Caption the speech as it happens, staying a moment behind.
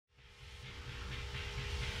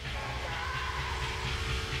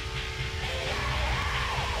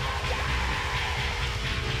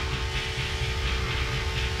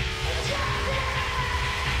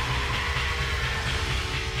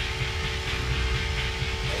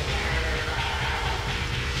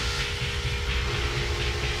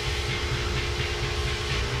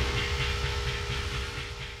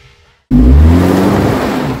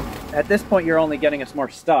this point, you're only getting us more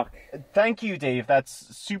stuck. Thank you, Dave.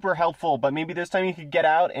 That's super helpful, but maybe this time you could get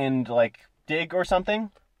out and, like, dig or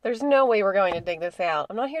something? There's no way we're going to dig this out.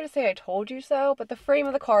 I'm not here to say I told you so, but the frame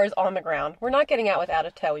of the car is on the ground. We're not getting out without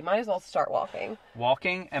a tow. We might as well start walking.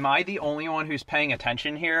 Walking? Am I the only one who's paying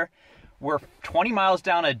attention here? We're 20 miles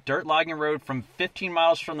down a dirt logging road from 15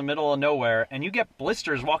 miles from the middle of nowhere, and you get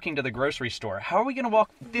blisters walking to the grocery store. How are we going to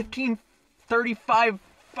walk 35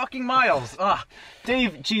 fucking miles? Ugh.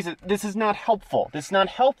 Dave, Jesus, this is not helpful. This is not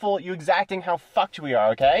helpful, you exacting how fucked we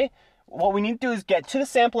are, okay? What we need to do is get to the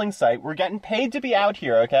sampling site. We're getting paid to be out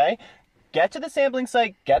here, okay? Get to the sampling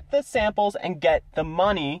site, get the samples, and get the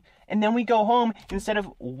money, and then we go home instead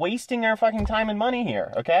of wasting our fucking time and money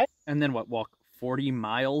here, okay? And then what, walk 40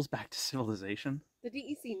 miles back to civilization? The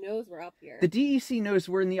DEC knows we're up here. The DEC knows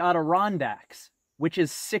we're in the Adirondacks, which is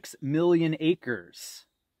 6 million acres.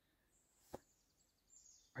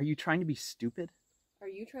 Are you trying to be stupid? Are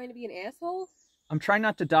you trying to be an asshole? I'm trying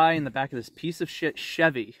not to die in the back of this piece of shit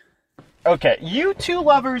Chevy. Okay, you two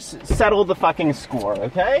lovers settle the fucking score,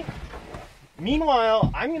 okay?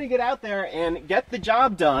 Meanwhile, I'm gonna get out there and get the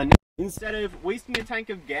job done instead of wasting a tank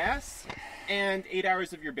of gas and 8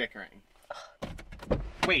 hours of your bickering.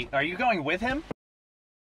 Wait, are you going with him?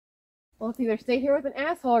 Well, it's either stay here with an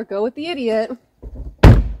asshole or go with the idiot.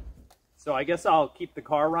 So I guess I'll keep the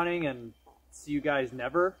car running and see you guys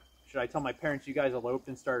never? Should I tell my parents you guys eloped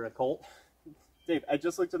and started a cult? Dave, I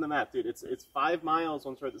just looked at the map, dude. It's 5 miles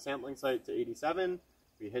once we're at the sampling site to 87.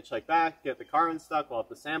 We hitchhike back, get the car unstuck, we'll have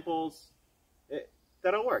the samples.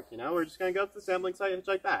 That'll work, you know? We're just gonna go to the sampling site and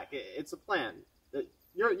hitchhike back. It's a plan.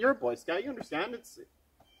 You're a Boy Scout, you understand? You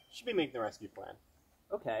should be making the rescue plan.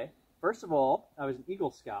 Okay. First of all, I was an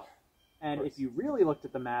Eagle Scout. And if you really looked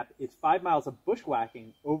at the map, it's 5 miles of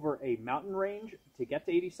bushwhacking over a mountain range to get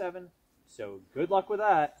to 87. So good luck with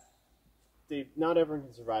that. Dave, not everyone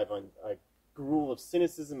can survive on a gruel of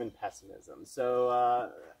cynicism and pessimism.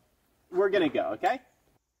 So, we're gonna go, okay?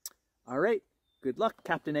 All right. Good luck,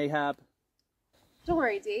 Captain Ahab. Don't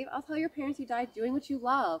worry, Dave. I'll tell your parents you died doing what you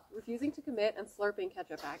love, refusing to commit and slurping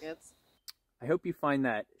ketchup packets. I hope you find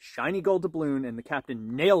that shiny gold doubloon and the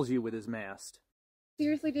captain nails you with his mast.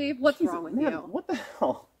 Seriously, Dave, what's wrong with you? What the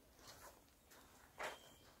hell?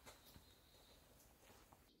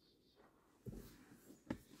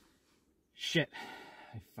 Shit.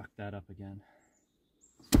 I fucked that up again.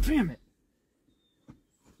 Damn it.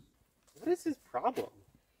 What is his problem?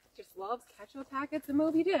 Just loves ketchup packets and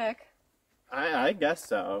Moby Dick. I guess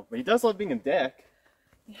so. But he does love being a dick.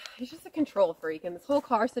 Yeah, he's just a control freak, and this whole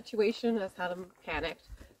car situation has had him panicked.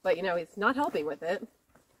 But, you know, he's not helping with it.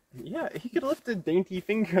 Yeah, he could lift a dainty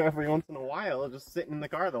finger every once in a while, just sitting in the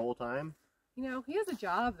car the whole time. You know, he has a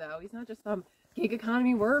job, though. He's not just some gig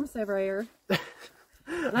economy worm surveyor.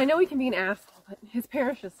 And I know he can be an asshole, but his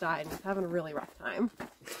parents just died, and he's having a really rough time.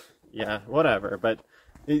 Yeah, whatever, but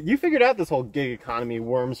you figured out this whole gig economy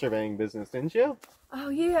worm surveying business, didn't you? Oh,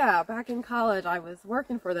 yeah. Back in college, I was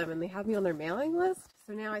working for them, and they had me on their mailing list.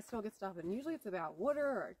 So now I still get stuff, and usually it's about water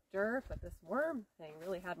or dirt, but this worm thing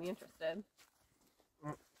really had me interested.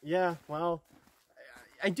 Yeah, well,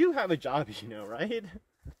 I do have a job, you know, right?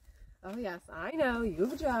 Oh, yes, I know. You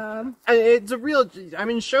have a job. It's a real, I'm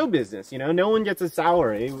in show business, you know? No one gets a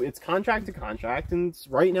salary. It's contract to contract, and it's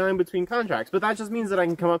right now in between contracts. But that just means that I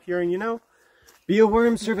can come up here and, you know, be a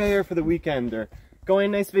worm surveyor for the weekend, or go on a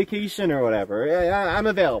nice vacation, or whatever. I'm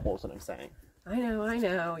available, is what I'm saying. I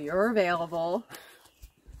know. You're available.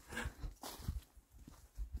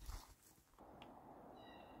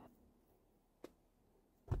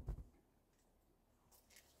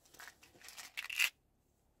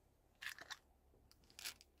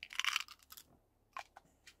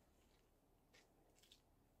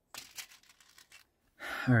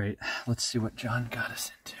 All right, let's see what John got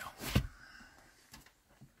us into.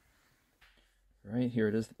 Right, here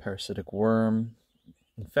it is, the parasitic worm.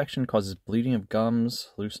 Infection causes bleeding of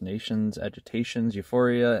gums, hallucinations, agitations,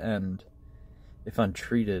 euphoria, and, if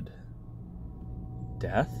untreated,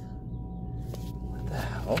 death? What the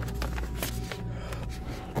hell?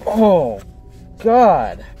 Oh,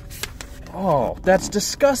 God! Oh, that's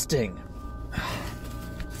disgusting!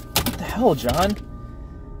 What the hell, John?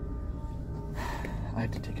 I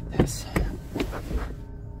have to take a piss.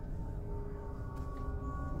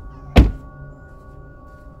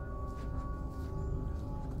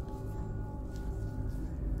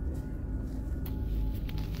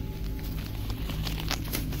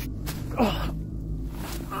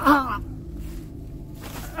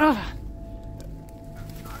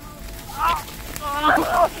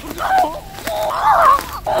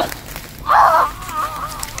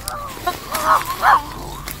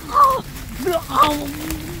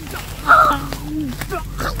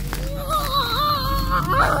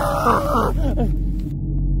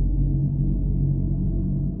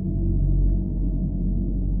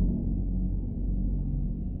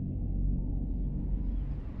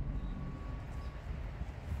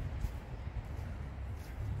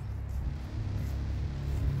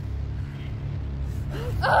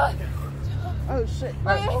 Oh shit!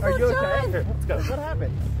 My ankle, Are you okay? John. Here, let's go. What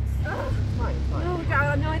happened? It's fine. Oh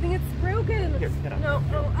God, no, I think it's broken. Here, get up. No,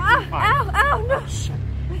 oh, Fine. ow, no. Shit.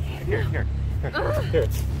 Here. Here.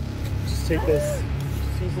 Just take this.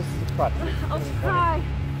 Just use this as a crutch. I'll try.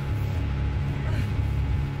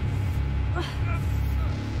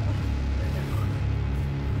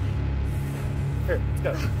 Here, let's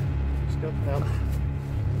go. Just go down.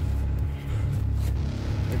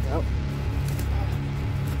 Legs out.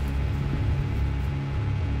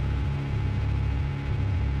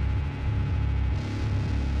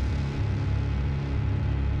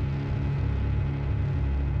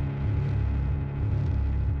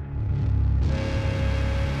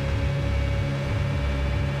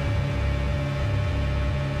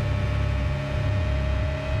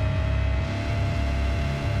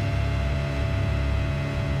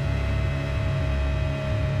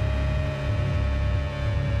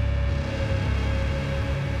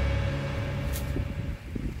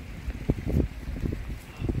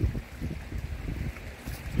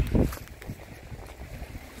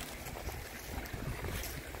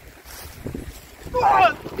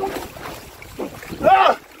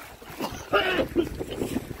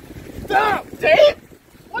 Dave!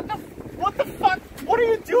 What the fuck? What are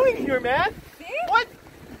you doing here, man? Dave? What?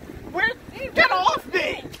 Where? Dave, Get what? off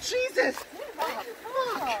me! Jesus! Fuck.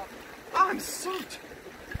 Oh, I'm soaked.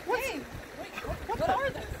 Dave, what are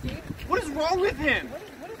those, Dave? What is wrong with him?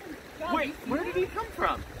 What is John, Wait, you see where did that? he come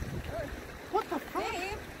from? What the fuck?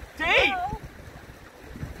 Dave? Dave! Hello?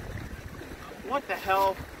 What the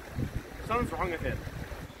hell? Something's wrong with him.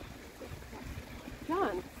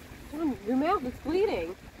 John, your mouth is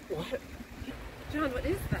bleeding. What? John, what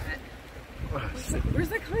is that? Where's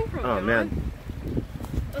that coming from? Oh, John? man.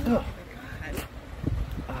 Oh my God.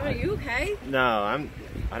 Are you okay? No,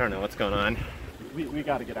 I don't know what's going on. We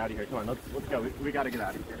gotta get out of here. Come on, let's go. We gotta get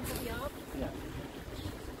out of here. Yup. Yeah.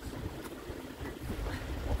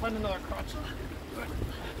 We'll find another crotch.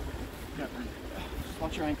 Yeah. Just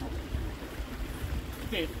watch your ankle.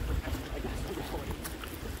 Dave, I guess.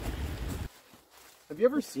 Have you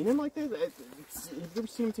ever seen him like this? Have you ever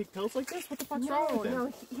seen him take pills like this? What the fuck's wrong with him?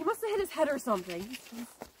 No, he must have hit his head or something.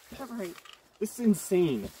 He's not right. This is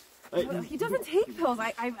insane. He doesn't take pills.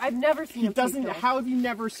 I've never seen He him doesn't. take pills. How have you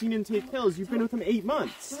never seen him take pills? You've been with him 8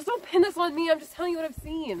 months. Just don't pin this on me. I'm just telling you what I've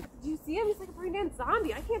seen. Did you see him? He's like a brain dead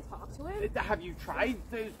zombie. I can't talk to him. Have you tried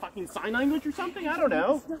the fucking sign language or something? I don't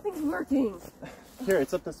know. Nothing's working. Here,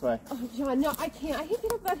 it's up this way. Oh, John, no, I can't. I can't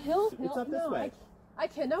get up that hill. It's up this no, way. I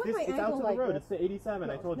can't. Not with my It's ankle out to the like road. this. It's the 87.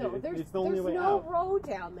 I told you. There's, It's the only way there's no out. road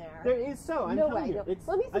down there. There is so. I'm no telling way. you. No. It's,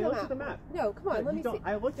 Let me see I the looked map. at the map. No, come on. No, let you me don't. see.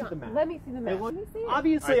 I looked at John, the map. Let me see the I map. looked- Let me see it.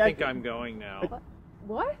 Obviously, I think I'm going now.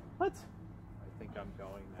 What? What? I think I'm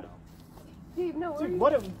going now. Dave, no. Where are Dude, you?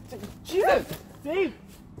 what? Jesus, Dave,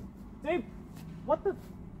 what the?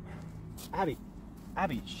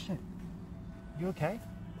 Abby, shit. You okay?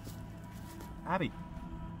 Abby.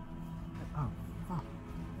 Oh, fuck.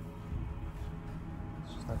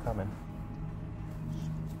 She's not coming.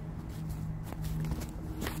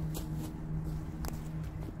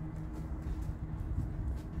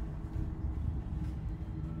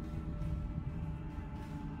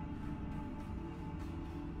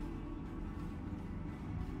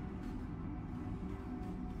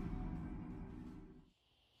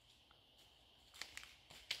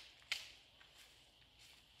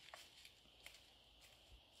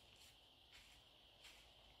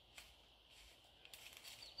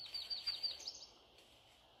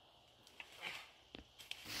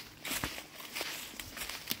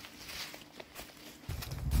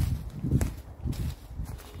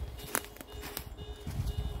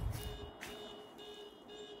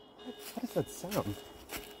 What is that sound?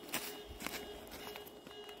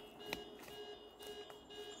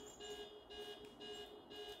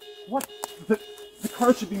 What? The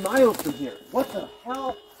car should be miles from here. What the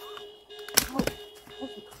hell? How's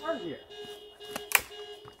the car here?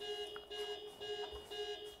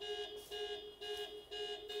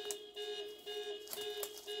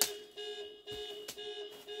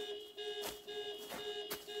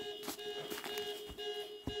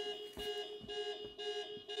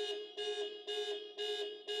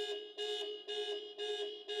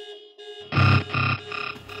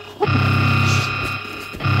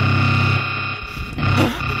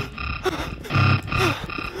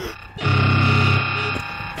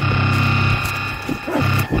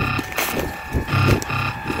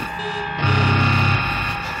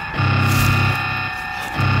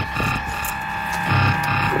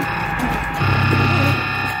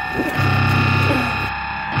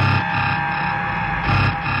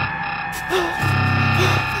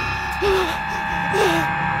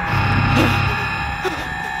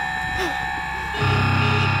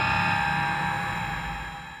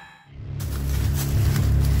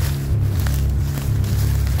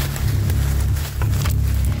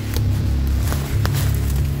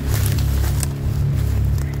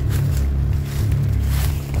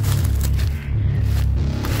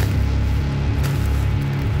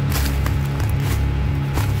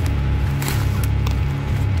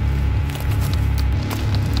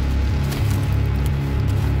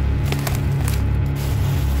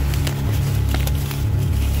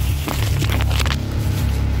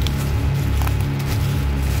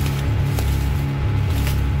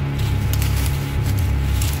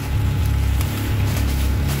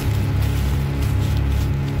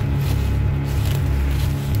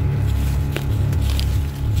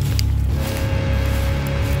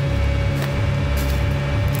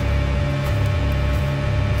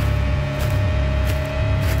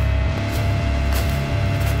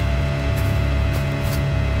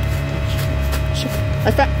 I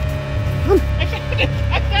found it!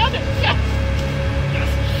 I found it! Yes! Yes!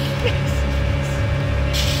 Yes!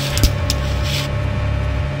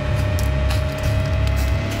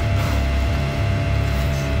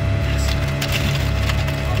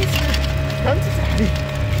 Come to Daddy.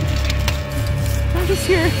 Daddy's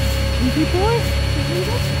here. Baby boy.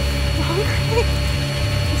 I'm hungry.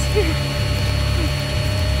 He's here.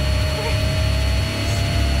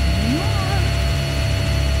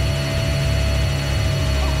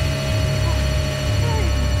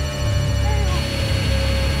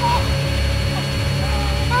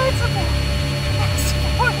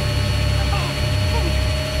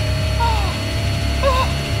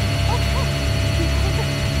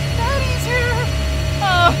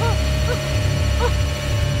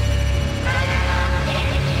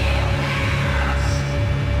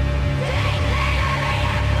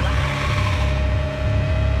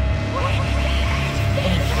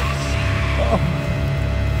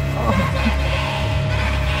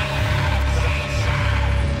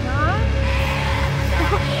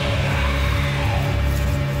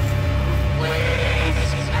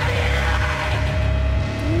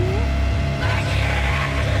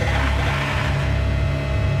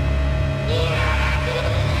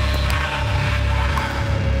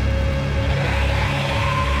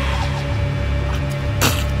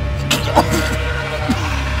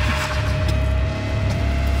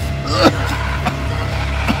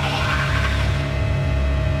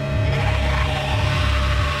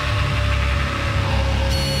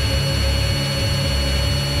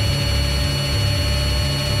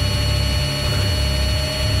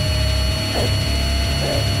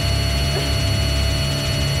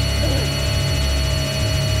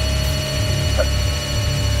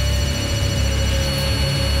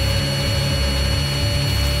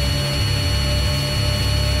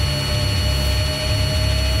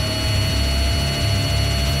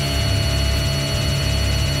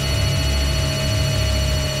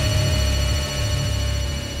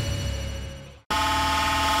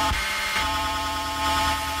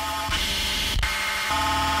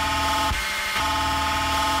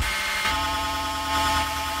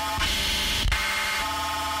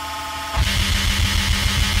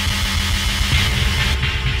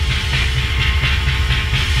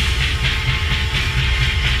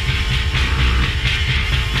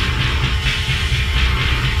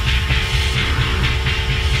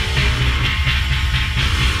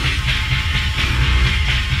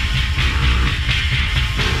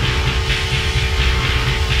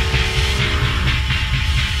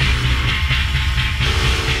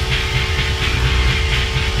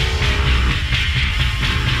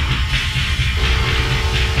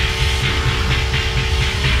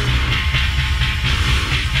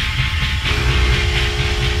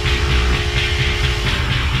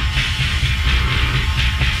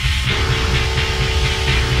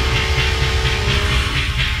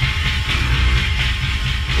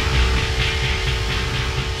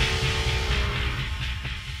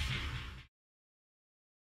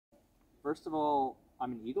 First of all,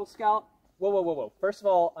 I'm an Eagle Scout. Whoa. First of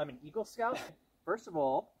all, I'm an Eagle Scout. First of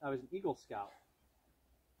all, I was an Eagle Scout.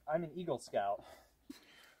 I'm an Eagle Scout.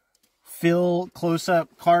 Phil,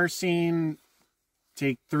 close-up car scene,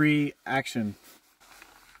 take 3, action.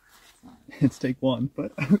 It's take 1,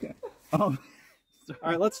 but okay. All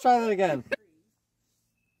right, let's try that again.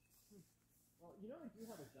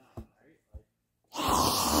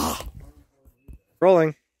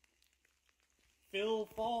 Rolling. Phil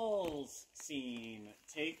Falls scene.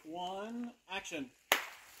 Take 1, action.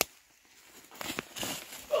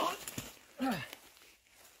 All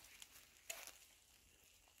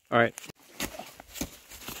right.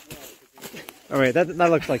 Oh wait, that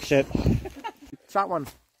looks like shit. Shot 1.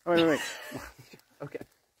 Oh, wait. Okay.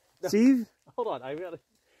 Steve? Hold on, I gotta...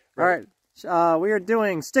 All right. We are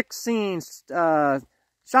doing stick scenes. Shot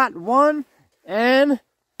 1 and...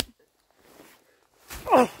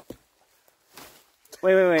 Oh.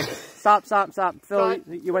 Wait. Stop. Phil,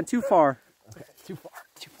 you went too far. Okay, too far.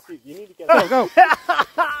 Dude, you need to get Go.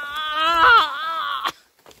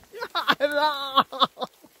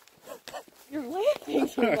 You're laughing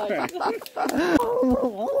so much.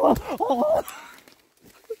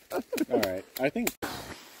 All right, I think.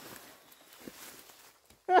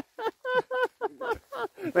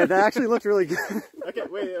 Wait, that actually looked really good. Okay,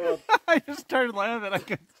 wait. Well, I just started laughing. I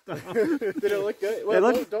couldn't stop. did it look good? Well,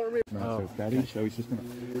 don't remember.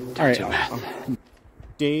 All right.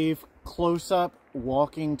 Dave, close up,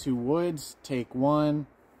 walking to woods. Take 1,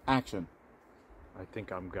 action. I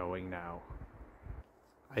think I'm going now.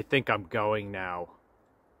 I think I'm going now.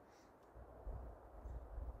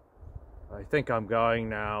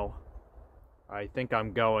 I think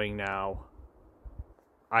I'm going now.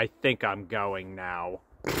 I think I'm going now.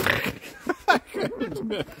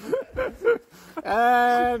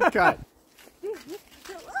 And cut.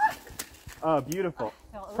 Oh, beautiful.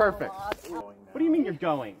 Perfect. What do you mean you're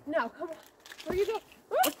going? No, come on. Where are you going?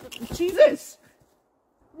 Jesus!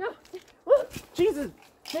 No. Jesus!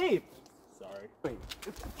 Steve! Sorry. Wait.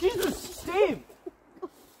 Jesus! Steve!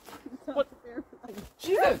 What?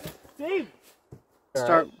 Jesus! Steve!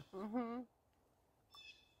 Start. Mm-hmm.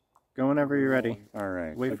 Go whenever you're ready. All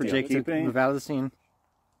right. Wait for Okay, Jake to move out of the scene.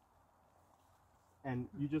 And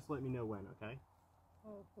you just let me know when, okay?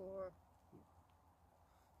 Oh, poor.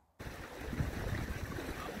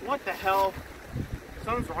 What the hell?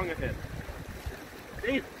 Something's wrong with him.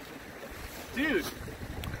 Steve! Dude!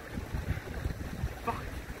 Fuck.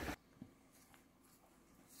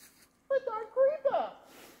 The dark creeper!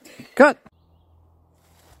 Cut!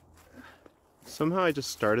 Somehow I just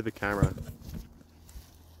started the camera.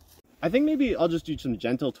 I think maybe I'll just do some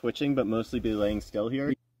gentle twitching, but mostly be laying still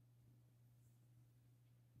here.